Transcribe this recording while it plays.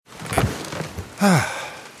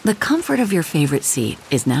The comfort of your favorite seat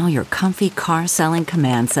is now your comfy car selling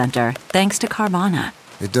command center, thanks to Carvana.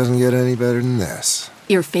 It doesn't get any better than this.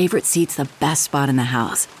 Your favorite seat's the best spot in the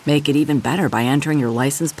house. Make it even better by entering your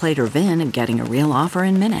license plate or VIN and getting a real offer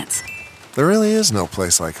in minutes. There really is no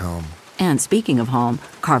place like home. And speaking of home,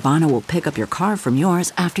 Carvana will pick up your car from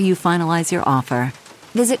yours after you finalize your offer.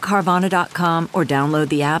 Visit Carvana.com or download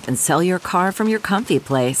the app and sell your car from your comfy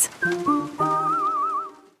place.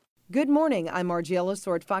 Good morning. I'm Margie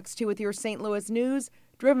Ellisor at Fox 2 with your St. Louis news,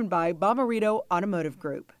 driven by Bomarito Automotive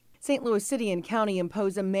Group. St. Louis City and County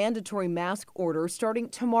impose a mandatory mask order starting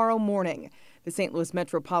tomorrow morning. The St. Louis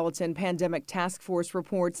Metropolitan Pandemic Task Force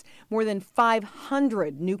reports more than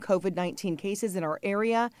 500 new COVID-19 cases in our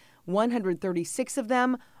area. 136 of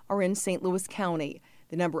them are in St. Louis County.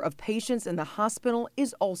 The number of patients in the hospital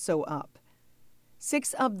is also up.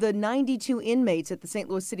 6 of the 92 inmates at the St.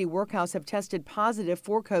 Louis City Workhouse have tested positive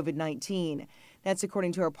for COVID-19. That's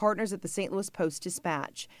according to our partners at the St. Louis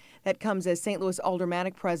Post-Dispatch. That comes as St. Louis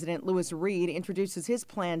Aldermanic President Louis Reed introduces his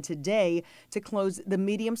plan today to close the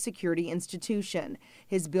medium security institution.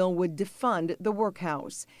 His bill would defund the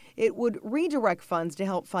workhouse. It would redirect funds to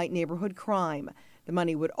help fight neighborhood crime. The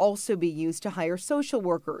money would also be used to hire social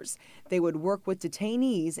workers. They would work with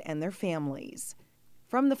detainees and their families.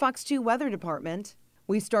 From the Fox 2 Weather Department,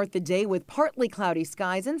 we start the day with partly cloudy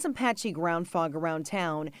skies and some patchy ground fog around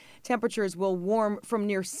town. Temperatures will warm from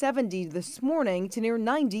near 70 this morning to near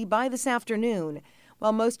 90 by this afternoon.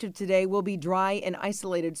 While most of today will be dry and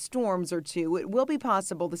isolated storms or two, it will be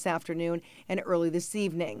possible this afternoon and early this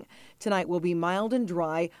evening. Tonight will be mild and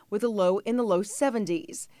dry with a low in the low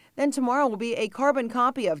 70s. Then tomorrow will be a carbon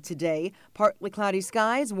copy of today. Partly cloudy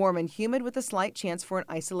skies, warm and humid with a slight chance for an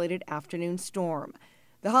isolated afternoon storm.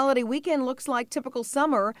 The holiday weekend looks like typical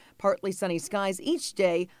summer, partly sunny skies each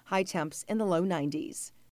day, high temps in the low 90s.